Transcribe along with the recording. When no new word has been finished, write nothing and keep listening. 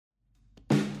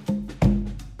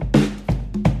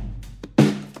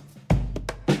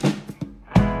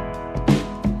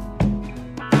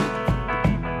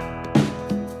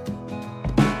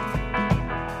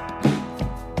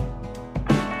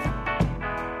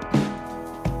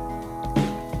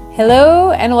Hello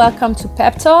and welcome to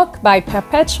Pep Talk by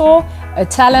Perpetual, a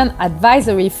talent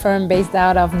advisory firm based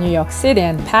out of New York City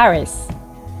and Paris.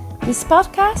 This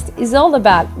podcast is all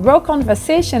about raw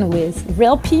conversation with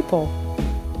real people.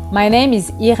 My name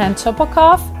is Irene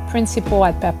Chopokov, principal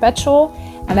at Perpetual,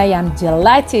 and I am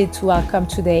delighted to welcome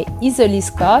today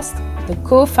Isolis Coste, the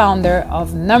co-founder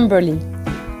of Numberly.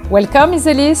 Welcome,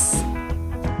 Isolis.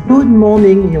 Good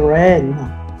morning, Irene.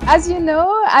 As you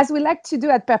know, as we like to do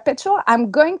at Perpetual,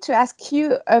 I'm going to ask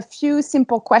you a few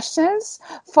simple questions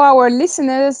for our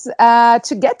listeners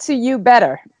to get to you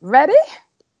better. Ready?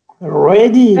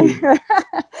 Ready.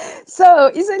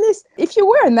 So, Isolis, if you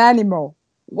were an animal,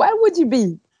 what would you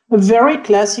be? A very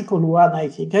classical one, I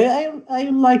think. I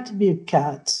like to be a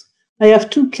cat. I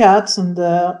have two cats, and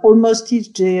almost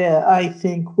each day I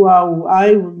think, wow,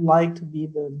 I would like to be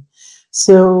them.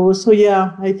 So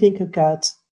yeah, I think a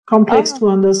cat. Complex to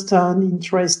understand,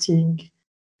 interesting,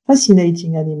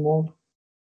 fascinating animal.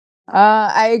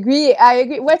 I agree.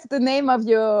 What's the name of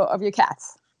your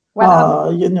cats?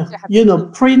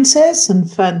 Princess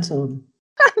and Phantom.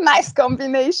 Nice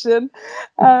combination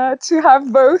to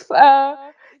have both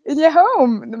in your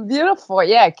home. Beautiful.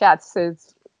 Yeah, cats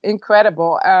is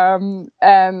incredible. And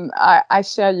I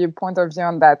share your point of view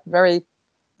on that. Very,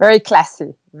 very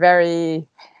classy. Very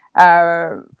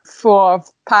full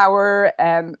of power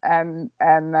and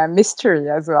mystery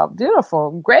as well.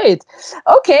 Beautiful, great.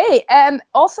 Okay, and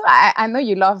also I know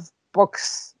you love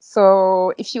books.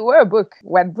 So if you were a book,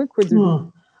 what book would you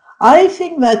be? I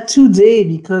think that today,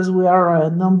 because we are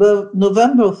November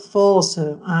 4th,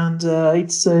 and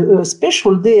it's a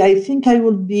special day, I think I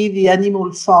would be The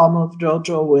Animal Farm of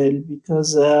George Orwell,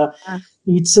 because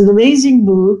it's an amazing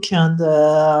book, and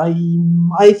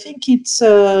I think it's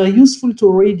useful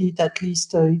to read it at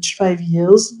least each 5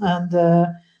 years. And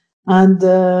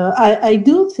I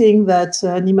do think that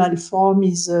Animal Farm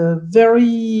is a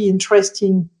very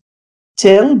interesting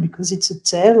tale, because it's a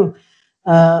tale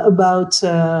about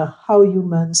how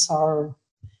humans are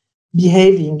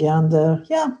behaving. And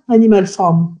Animal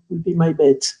Farm would be my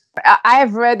bet. I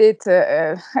have read it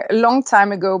a long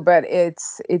time ago, but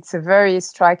it's a very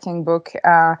striking book.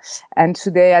 And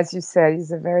today, as you said,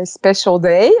 is a very special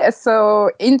day.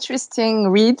 So interesting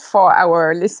read for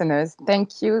our listeners.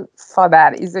 Thank you for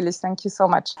that, Isolis. Thank you so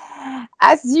much.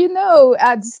 As you know,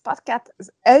 this podcast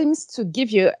aims to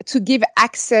give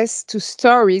access to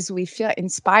stories we feel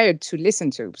inspired to listen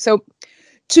to. So,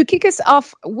 to kick us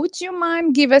off, would you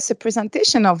mind give us a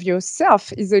presentation of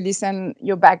yourself, Isolis, and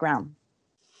your background?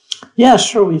 Yeah,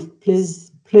 sure, with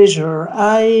pleasure.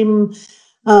 I'm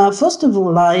first of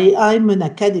all, I'm an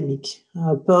academic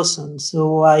person,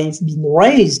 so I've been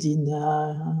raised in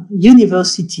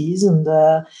universities, and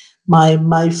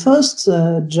my first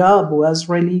job was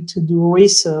really to do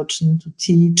research and to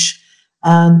teach,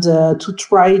 and to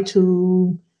try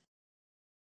to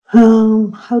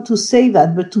how to say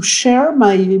that, but to share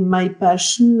my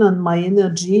passion and my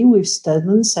energy with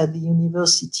students at the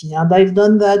university. And I've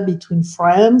done that between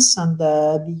France and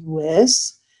the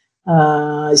US,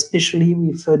 especially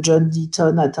with John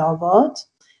Deaton at Harvard.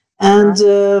 And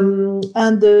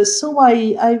so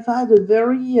I've had a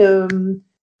very,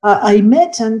 I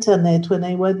met internet when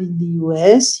I was in the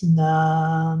US in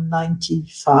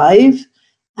 95.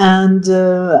 And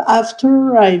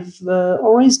after, I've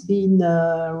always been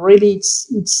really,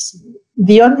 it's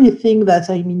the only thing that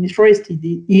I'm interested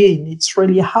in. It's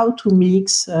really how to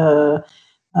mix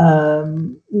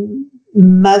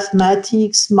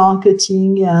mathematics,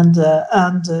 marketing, and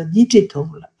digital.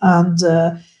 And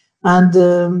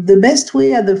the best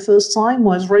way at the first time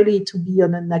was really to be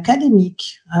on an academic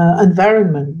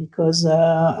environment, because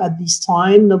at this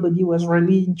time nobody was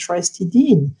really interested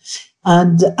in.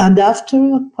 And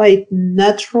after, quite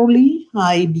naturally,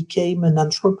 I became an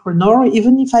entrepreneur,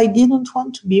 even if I didn't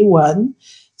want to be one.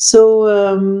 So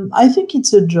I think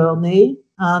it's a journey,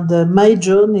 and my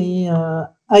journey,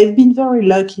 I've been very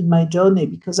lucky in my journey,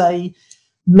 because I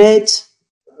met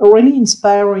really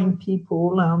inspiring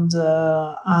people, and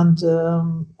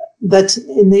that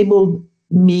enabled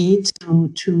me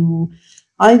to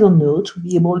I don't know, to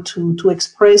be able to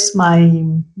express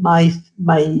my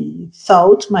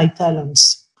thought, my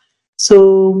talents.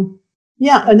 So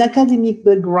yeah, an academic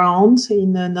background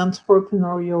in an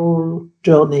entrepreneurial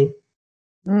journey.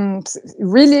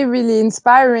 Really, really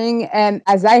inspiring. And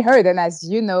as I heard, and as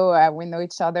you know, we know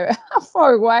each other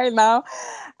for a while now.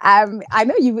 I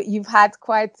know you've had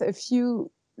quite a few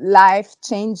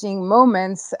life-changing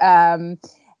moments.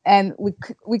 And we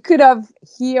could have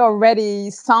here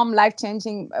already some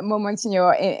life-changing moments in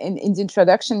the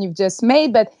introduction you've just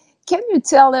made. But can you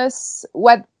tell us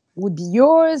what would be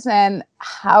yours, and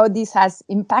how this has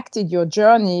impacted your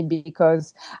journey.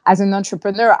 Because as an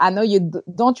entrepreneur, I know you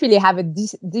don't really have a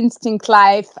distinct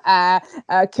life,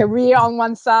 career on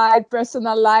one side,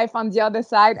 personal life on the other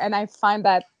side, and I find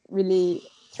that really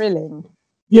thrilling.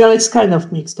 Yeah, it's kind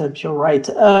of mixed up. You're right.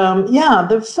 Yeah,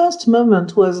 the first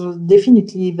moment was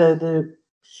definitely the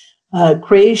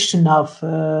creation of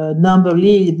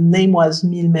Numberly. The name was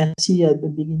Mille Merci at the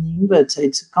beginning, but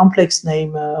it's a complex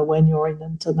name when you're in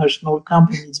an international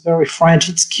company. It's very French.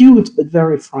 It's cute, but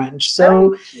very French.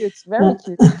 So very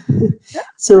cute.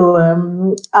 So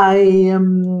I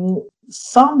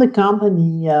found the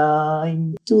company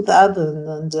in 2000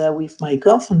 and with my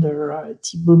co-founder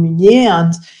Thibaut Munier,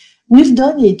 and we've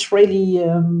done it really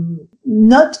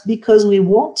not because we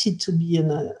wanted to be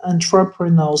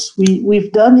entrepreneurs.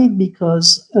 We've done it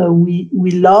because we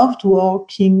loved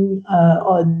working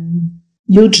on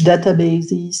huge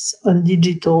databases, on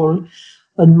digital,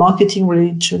 on marketing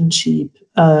relationship,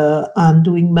 and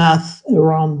doing math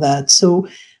around that. So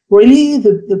really,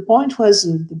 the point was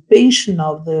the passion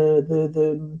of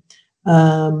the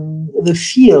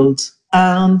field,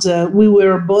 and we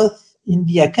were both in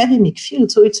the academic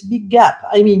field, so it's a big gap.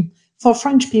 I mean, for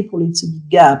French people, it's a big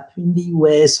gap. In the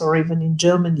US or even in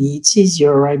Germany, it's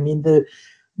easier. I mean,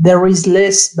 there is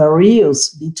less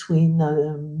barriers between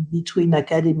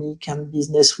academic and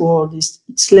business world.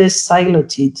 It's less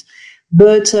siloed.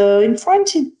 But in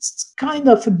France, it's kind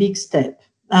of a big step,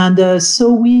 and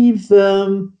so we've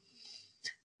done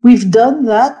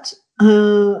that.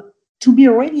 To be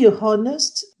really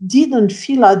honest, didn't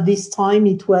feel at this time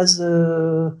it was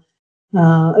a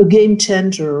game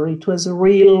changer. It was a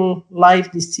real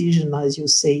life decision, as you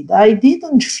said. I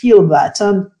didn't feel that,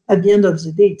 and at the end of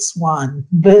the day, it's one.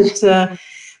 But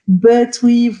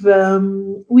we've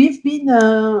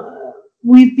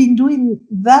been doing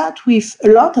that with a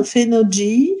lot of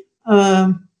energy,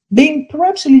 being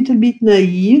perhaps a little bit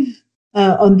naive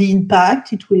on the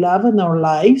impact it will have on our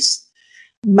lives.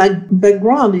 My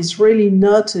background is really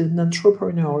not an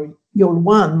entrepreneurial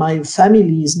one. My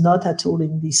family is not at all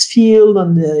in this field,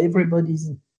 and everybody's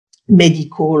in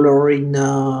medical or in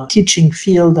teaching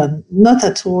field, and not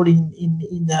at all in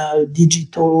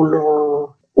digital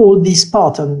or all this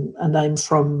part. And I'm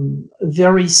from a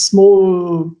very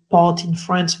small part in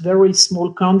France, very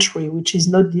small country, which is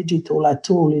not digital at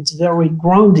all. It's very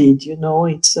grounded,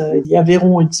 it's the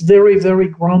Aveyron, it's very, very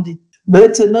grounded,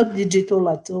 but not digital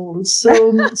at all.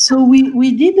 So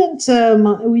we didn't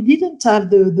have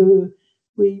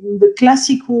the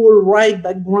classical right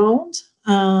background.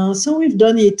 So we've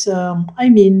done it.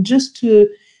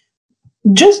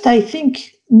 Just I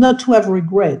think not to have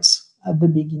regrets at the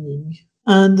beginning.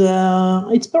 And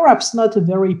it's perhaps not a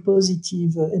very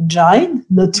positive engine,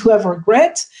 not to have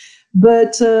regret,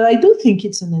 but I do think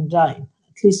it's an engine,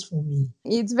 at least for me.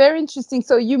 It's very interesting.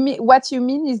 So what you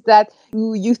mean is that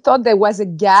you thought there was a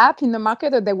gap in the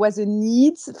market, or there was a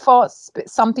need for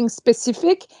something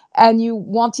specific, and you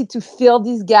wanted to fill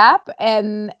this gap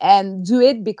and do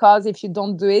it, because if you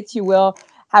don't do it, you will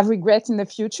have regret in the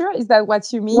future. Is that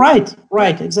what you mean?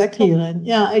 Right, exactly.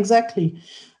 Yeah, exactly.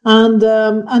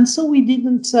 And so we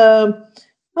didn't.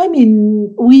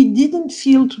 We didn't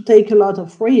feel to take a lot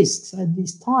of risks at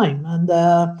this time, and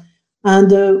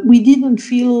we didn't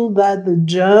feel that the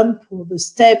jump or the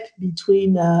step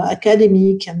between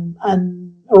academic and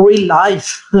real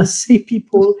life, say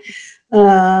people,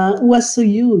 was so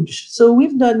huge. So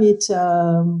we've done it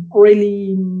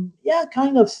really,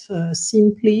 kind of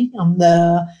simply, and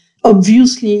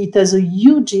obviously it has a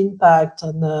huge impact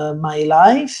on my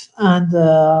life, and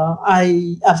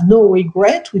I have no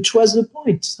regret, which was the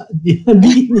point at the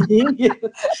beginning.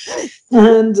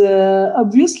 And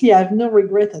obviously I have no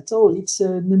regret at all. It's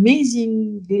an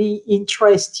amazingly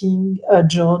interesting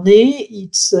journey.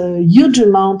 It's a huge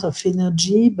amount of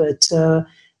energy, but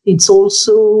it's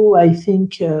also, I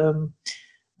think, it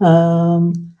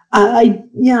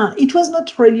was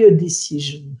not really a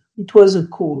decision. It was a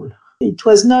call. It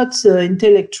was not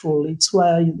intellectual. It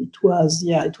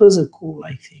was a call,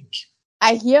 I think.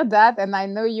 I hear that, and I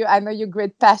know your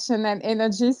great passion and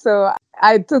energy. So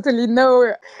I totally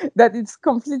know that it's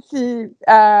completely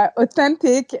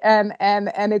authentic and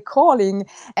a calling.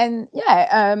 And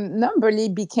Numberly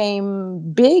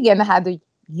became big and had a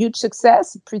huge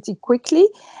success pretty quickly.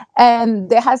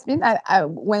 And there has been,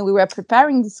 when we were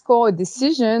preparing this call, a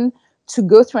decision to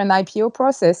go through an IPO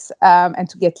process and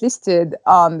to get listed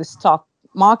on the stock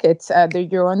market, the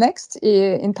Euronext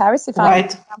in Paris, if I'm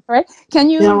correct.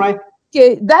 Can you? Yeah, right.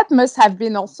 That must have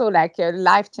been also like a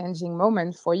life-changing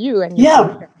moment for you. And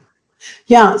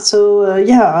Yeah, so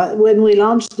when we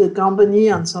launched the company,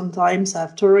 and sometimes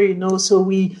after, so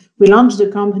we launched the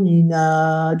company in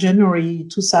January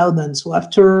 2000. So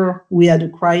after we had a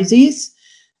crisis,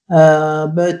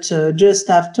 but just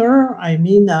after,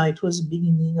 it was the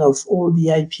beginning of all the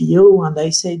IPO, and I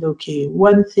said, okay,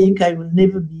 one thing, I will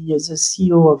never be as a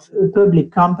CEO of a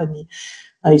public company.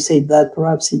 I said that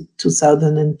perhaps in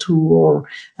 2002,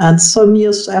 and some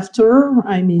years after, we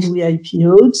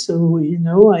IPO'd. So,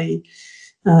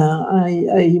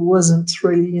 I wasn't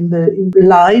really in the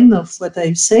line of what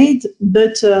I've said,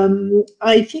 but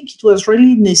I think it was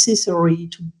really necessary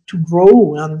to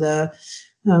grow. And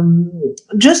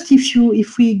just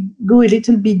if we go a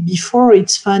little bit before,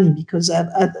 it's funny because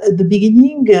at the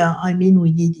beginning,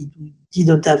 we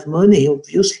didn't have money.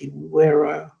 Obviously, we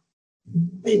were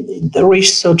in the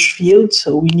research field,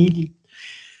 so we needed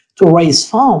to raise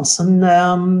funds. And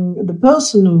the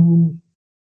person who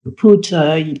put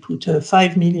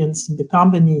 5 million in the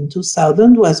company in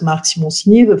 2000 was Marc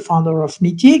Simoncini, the founder of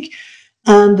Mythic.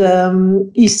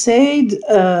 And he said,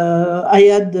 I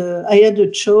had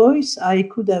a choice. I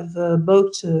could have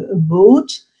bought a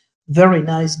boat, very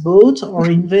nice boat, or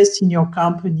invest in your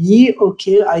company.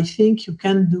 Okay, I think you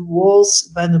can do worse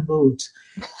than a boat.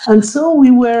 And so we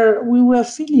were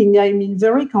feeling,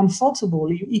 very comfortable.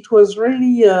 It was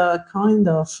really a kind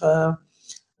of,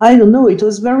 I don't know. It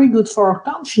was very good for our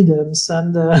confidence,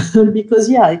 and because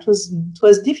it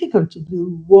was difficult to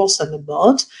do worse than a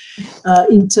boat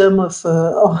in terms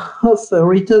of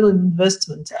return on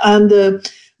investment,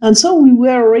 and so we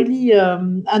were really,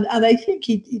 and I think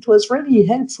it was really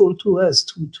helpful to us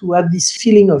to have this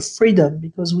feeling of freedom,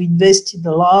 because we invested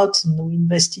a lot and we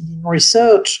invested in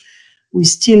research. We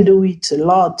still do it a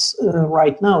lot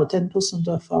right now. 10%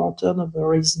 of our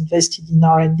turnover is invested in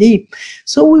R&D.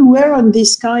 So we were on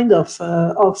this kind of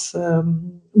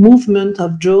movement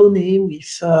of journey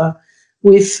with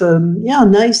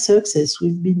nice success.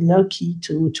 We've been lucky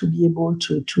to be able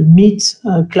to meet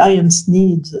clients'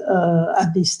 needs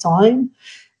at this time.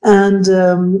 And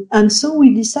so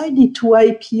we decided to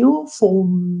IPO. For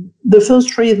the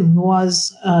first reason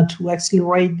was to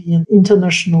accelerate the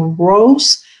international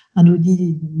growth, and we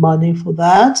needed money for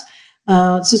that.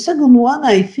 The second one,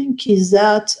 I think, is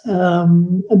that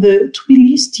to be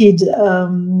listed,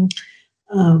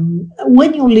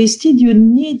 when you're listed, you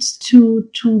need to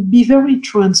be very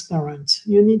transparent.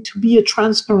 You need to be a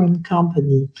transparent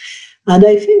company. And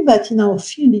I think that in our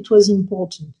field, it was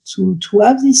important to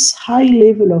have this high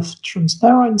level of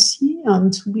transparency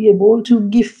and to be able to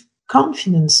give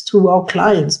confidence to our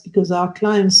clients, because our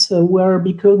clients were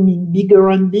becoming bigger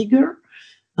and bigger.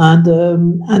 And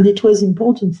it was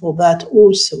important for that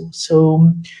also.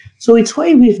 So it's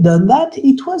why we've done that.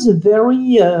 It was a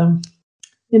very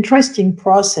interesting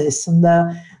process. And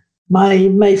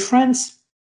my friends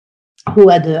who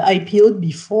had IPO'd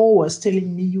before was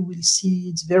telling me, you will see,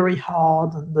 it's very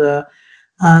hard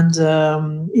and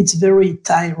it's very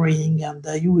tiring, and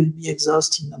you will be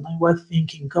exhausted. And I was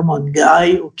thinking, come on,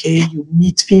 Guy, okay, you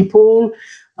meet people,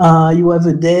 you have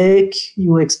a deck,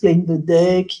 you explain the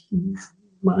deck.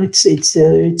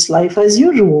 It's life as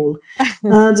usual.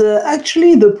 And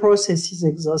actually the process is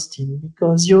exhausting,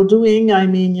 because you're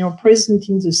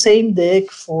presenting the same deck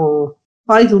for,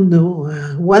 I don't know,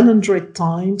 100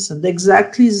 times, and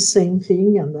exactly the same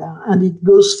thing, and it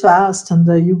goes fast, and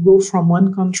you go from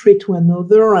one country to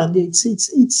another, and it's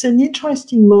an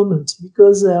interesting moment,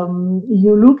 because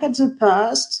you look at the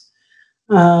past,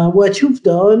 what you've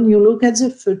done, you look at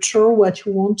the future, what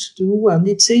you want to do, and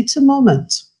it's a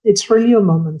moment. It's really a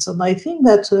moment. And I think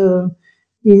that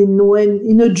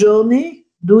in a journey,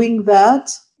 doing that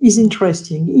is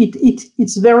interesting.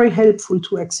 It's very helpful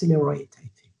to accelerate, I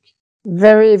think.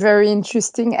 Very, very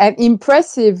interesting and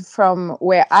impressive from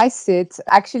where I sit.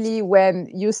 Actually, when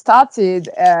you started,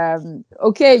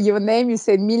 your name, you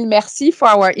said mille merci. For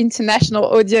our international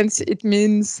audience, it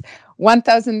means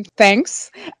 1,000 thanks.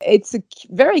 It's a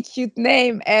very cute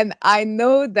name. And I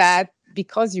know that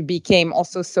because you became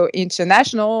also so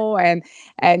international and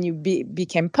you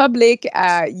became public,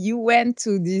 you went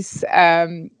to this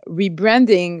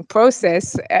rebranding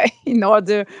process in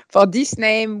order for this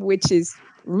name, which is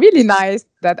really nice,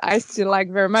 that I still like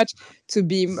very much, to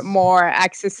be more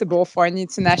accessible for an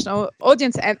international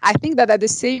audience. And I think that at the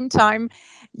same time,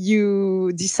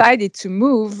 you decided to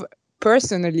move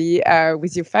personally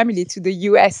with your family to the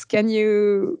US. Can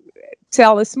you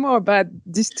tell us more about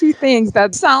these two things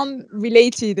that sound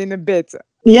related in a bit?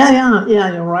 Yeah,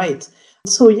 you're right.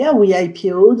 So we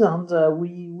IPO'd, and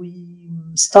we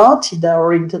started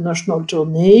our international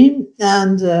journey,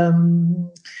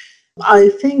 and I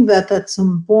think that at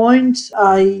some point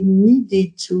I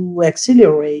needed to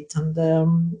accelerate and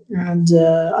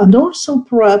also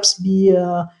perhaps be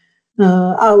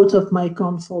out of my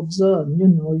comfort zone.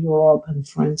 Europe and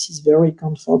France is very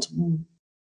comfortable.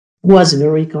 Was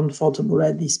very comfortable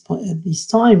at this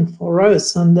time for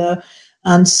us, and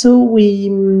so we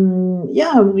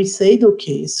said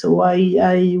okay. So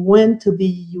I went to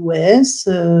the US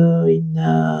in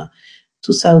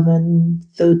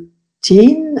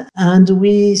 2013, and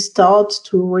we start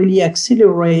to really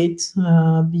accelerate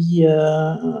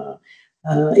the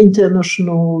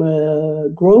international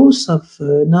growth of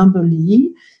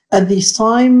Numberly. At this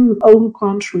time, all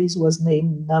countries was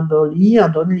named Numberly,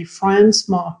 and only French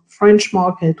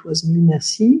market was Mille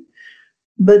Merci.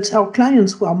 But our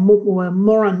clients were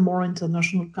more and more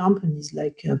international companies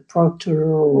like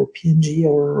Procter or P&G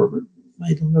or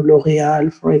I don't know,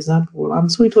 L'Oréal, for example. And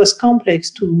so it was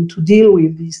complex to deal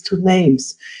with these two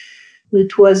names.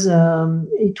 It was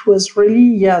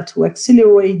really to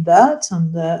accelerate that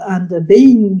and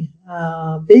being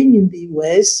in the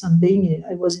US and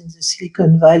I was in the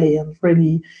Silicon Valley and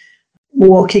really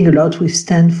working a lot with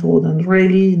Stanford and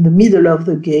really in the middle of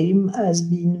the game has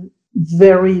been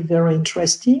very, very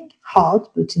interesting, hard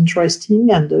but interesting,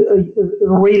 and a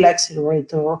real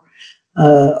accelerator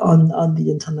on the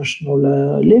international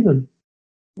level.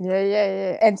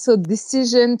 Yeah. And so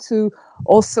decision to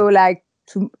also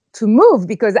to move,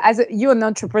 because you're an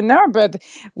entrepreneur, but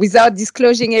without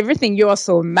disclosing everything, you're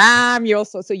also a mom,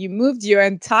 so you moved your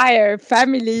entire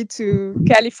family to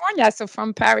California. So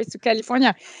from Paris to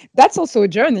California, that's also a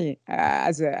journey.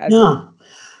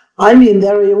 I mean,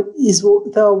 there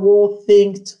are more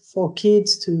things for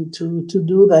kids to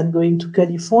do than going to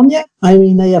California. I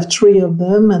mean, I have 3 of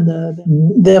them, and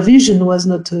their vision was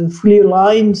not fully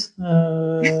aligned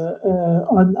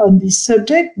on this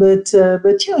subject. But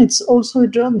it's also a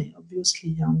journey,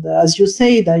 obviously. And as you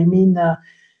said, I mean,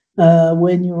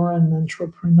 when you're an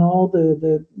entrepreneur,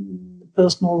 the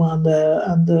personal and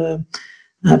the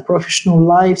professional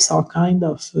lives are kind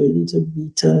of a little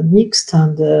bit mixed,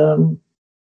 and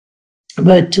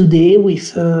but today,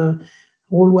 with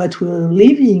all what we're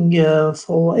living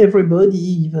for everybody,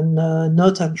 even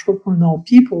not entrepreneur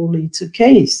people, it's a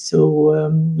case. So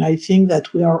I think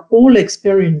that we are all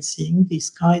experiencing this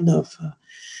kind of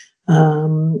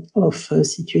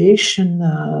situation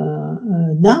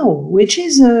now, which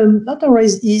is not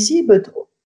always easy, but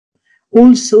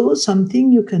also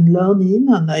something you can learn in,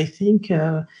 and I think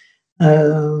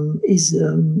is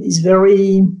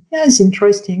very is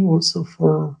interesting also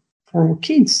for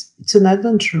kids. It's an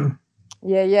adventure.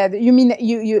 Yeah. You mean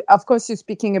you of course you're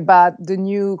speaking about the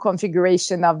new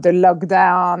configuration of the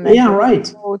lockdown.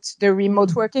 Right. The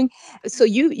remote working. So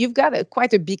you've got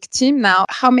quite a big team now.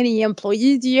 How many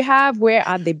employees do you have? Where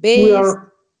are they based?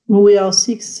 We are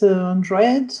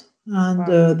 600,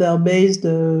 and they're based.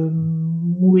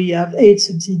 We have 8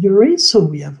 subsidiaries, so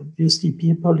we have obviously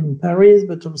people in Paris,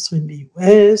 but also in the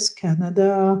US,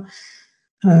 Canada,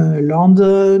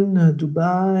 London,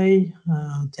 Dubai,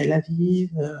 Tel Aviv,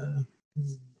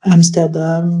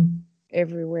 Amsterdam,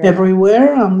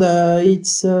 everywhere, and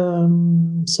it's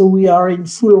so we are in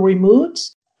full remote.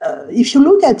 If you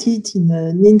look at it in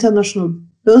an international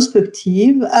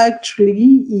perspective,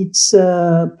 actually, it's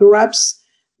perhaps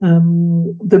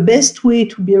the best way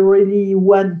to be really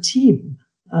one team,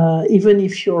 even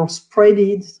if you're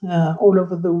spread all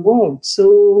over the world.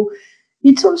 So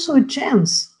it's also a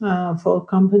chance for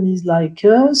companies like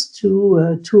us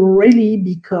to really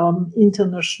become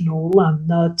international and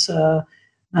not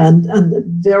and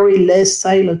very less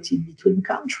siloed between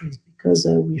countries, because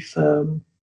with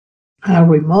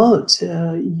remote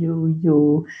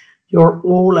you're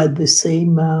all at the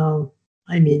same.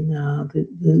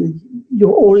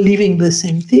 You're all living the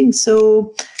same thing.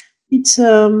 So it's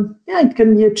it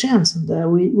can be a chance, and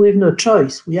we have no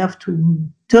choice. We have to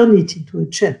turn it into a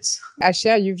chance. I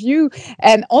share your view.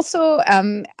 And also,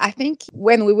 I think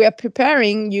when we were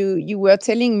preparing, you were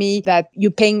telling me that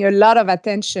you're paying a lot of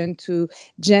attention to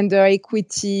gender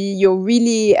equity. You're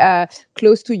really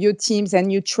close to your teams,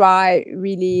 and you try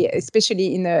really,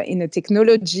 especially in a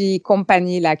technology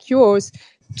company like yours,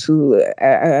 to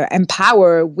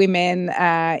empower women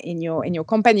in your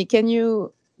company. Can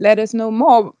you let us know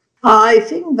more? I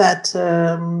think that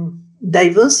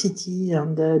diversity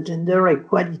and gender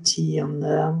equality and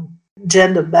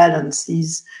gender balance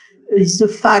is the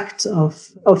fact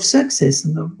of success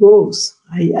and of growth.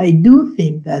 I do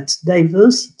think that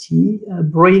diversity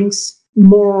brings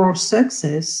more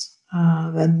success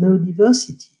than no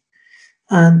diversity.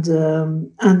 And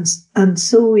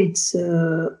so it's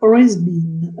always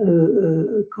been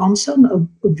a concern.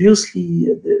 Obviously,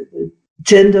 the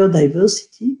gender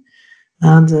diversity,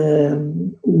 and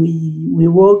we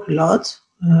work a lot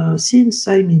since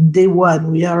day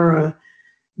one. We are a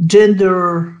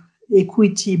gender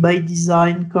equity by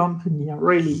design company,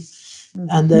 really,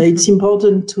 and it's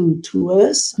important to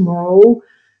us. Tomorrow,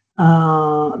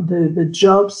 the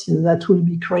jobs that will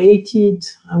be created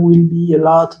will be a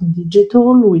lot in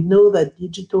digital. We know that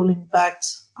digital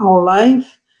impacts our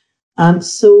life, and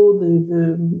so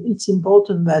it's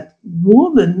important that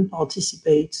women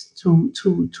participate to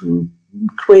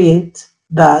create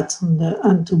that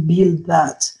and to build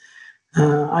that.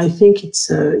 I think it's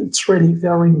really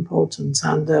very important,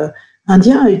 and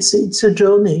yeah, it's a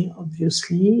journey,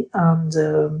 obviously, and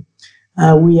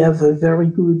we have a very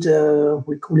good,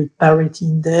 we call it parity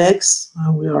index.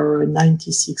 We are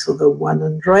 96 over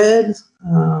 100,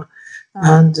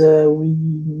 and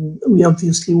we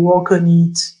obviously work on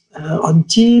it on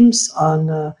teams,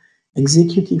 on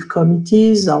executive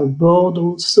committees. Our board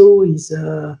also is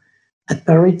at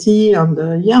parity, and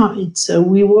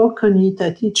we work on it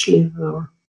at each level.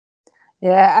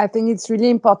 Yeah, I think it's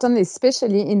really important,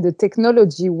 especially in the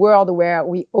technology world, where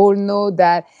we all know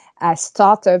that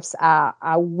startups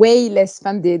are way less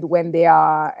funded when they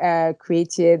are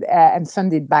created and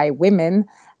funded by women.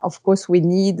 Of course, we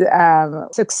need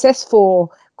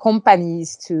successful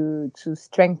companies to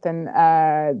strengthen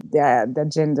the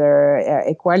gender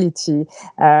equality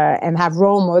and have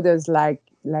role models like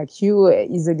you,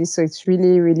 Isalie. So it's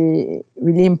really, really,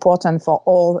 really important for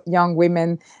all young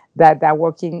women that are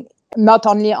working not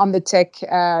only on the tech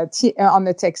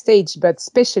stage, but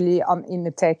especially in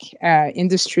the tech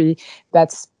industry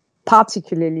that's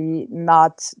particularly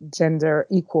not gender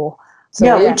equal.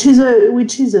 So,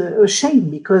 which is a shame,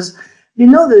 because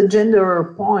the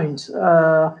gender point.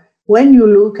 When you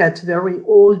look at very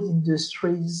old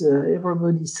industries,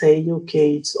 everybody say,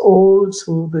 okay, it's old,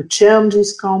 so the change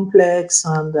is complex,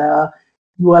 and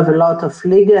you have a lot of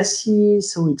legacy,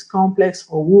 so it's complex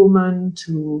for women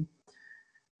to.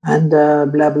 And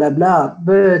blah, blah, blah.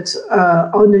 But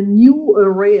on a new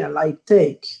area like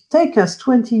tech has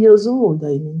 20 years old,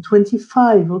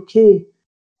 25, okay.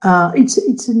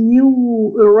 It's a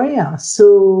new area.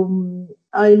 So,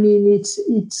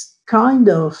 it's kind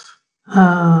of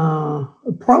a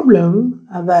problem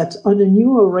that on a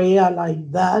new area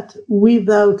like that,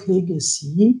 without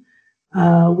legacy,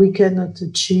 we cannot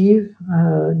achieve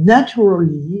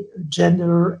naturally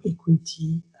gender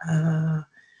equity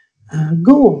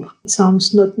goal. It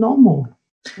sounds not normal.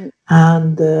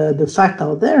 And the facts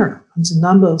are there, and the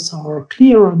numbers are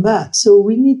clear on that. So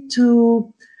we need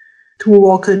to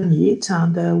work on it,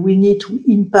 and we need to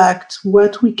impact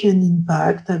what we can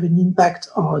impact, have an impact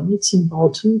on. It's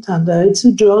important, and it's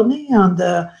a journey, and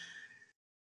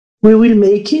we will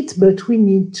make it, but we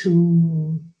need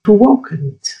to work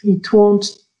on it. It won't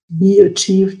be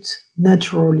achieved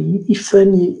naturally,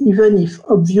 even if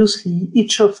obviously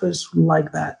each of us would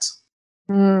like that.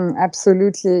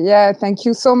 Absolutely. Yeah. Thank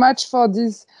you so much for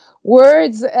these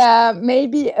words.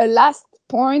 Maybe a last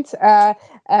point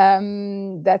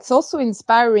that's also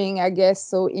inspiring, I guess.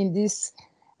 So in this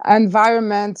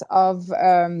environment of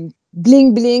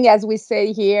bling bling, as we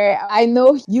say here, I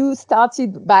know you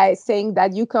started by saying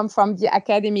that you come from the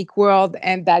academic world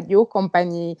and that your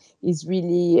company is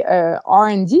really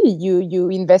R&D. You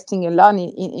investing a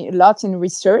lot in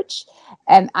research,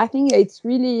 and I think it's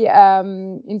really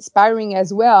inspiring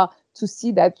as well to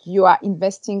see that you are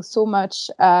investing so much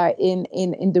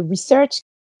in the research.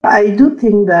 I do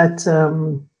think that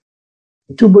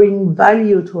to bring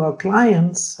value to our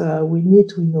clients, we need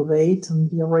to innovate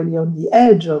and be really on the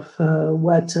edge of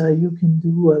what you can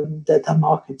do in data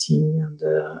marketing and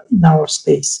in our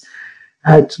space.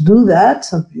 To do that,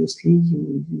 obviously,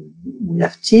 we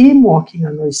have team working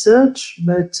on research,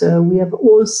 but we have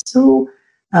also,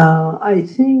 I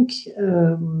think,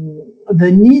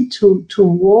 the need to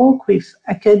work with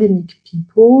academic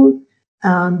people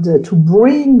and to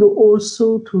bring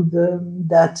also to them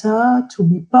data to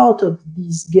be part of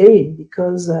this game,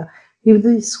 because if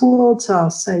these worlds are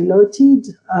siloed,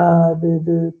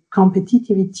 the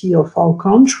competitivity of our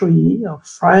country, of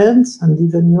France, and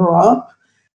even Europe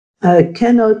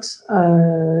cannot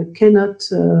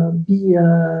be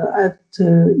at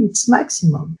its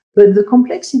maximum. But the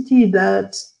complexity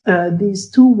that these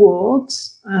two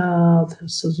worlds,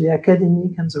 so the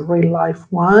academic and the real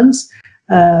life ones,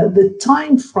 the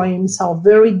time frames are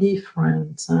very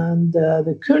different, and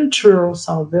the cultures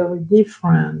are very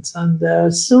different,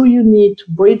 and so you need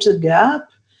to bridge the gap,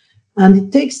 and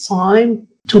it takes time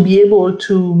to be able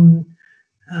to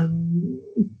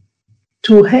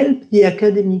to help the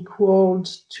academic world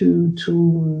to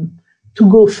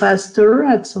go faster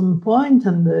at some point,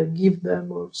 and give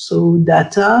them also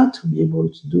data to be able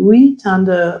to do it, and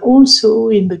also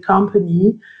in the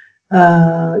company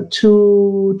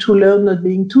to learn not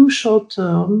being too short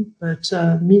term, but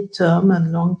mid-term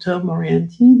and long-term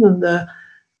oriented.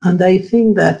 And I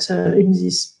think that in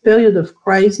this period of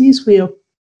crisis,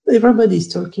 everybody's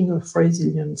talking of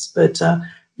resilience, but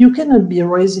you cannot be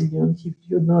resilient if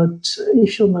you're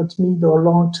not mid or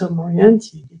long-term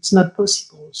oriented. It's not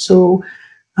possible. So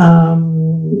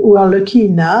we are lucky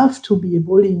enough to be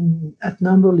able at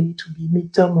Numberly to be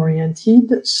mid-term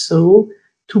oriented. So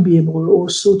to be able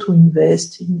also to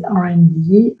invest in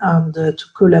R&D and to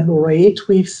collaborate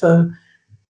with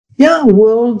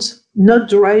world not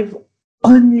drive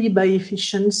only by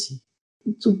efficiency.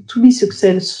 To be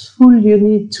successful, you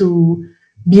need to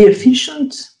be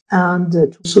efficient and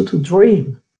also to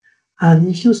dream. And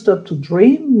if you stop to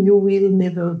dream, you will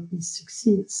never be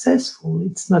successful.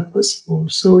 It's not possible.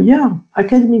 So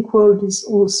academic world is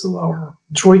also our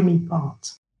dreamy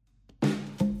part.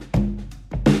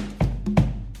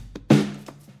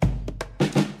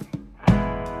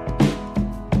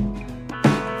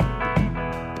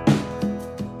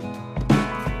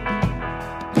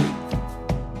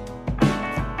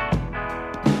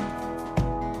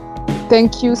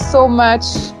 Thank you so much,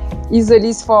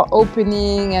 Isolise, for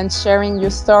opening and sharing your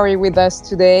story with us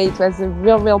today. It was a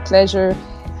real pleasure.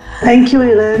 Thank you,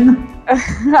 Hélène.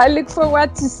 I look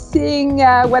forward to seeing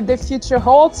what the future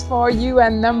holds for you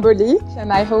and Numberly.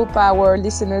 And I hope our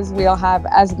listeners will have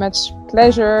as much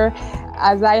pleasure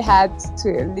as I had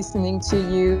to listening to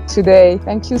you today.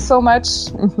 Thank you so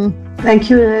much. Thank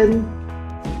you, Hélène.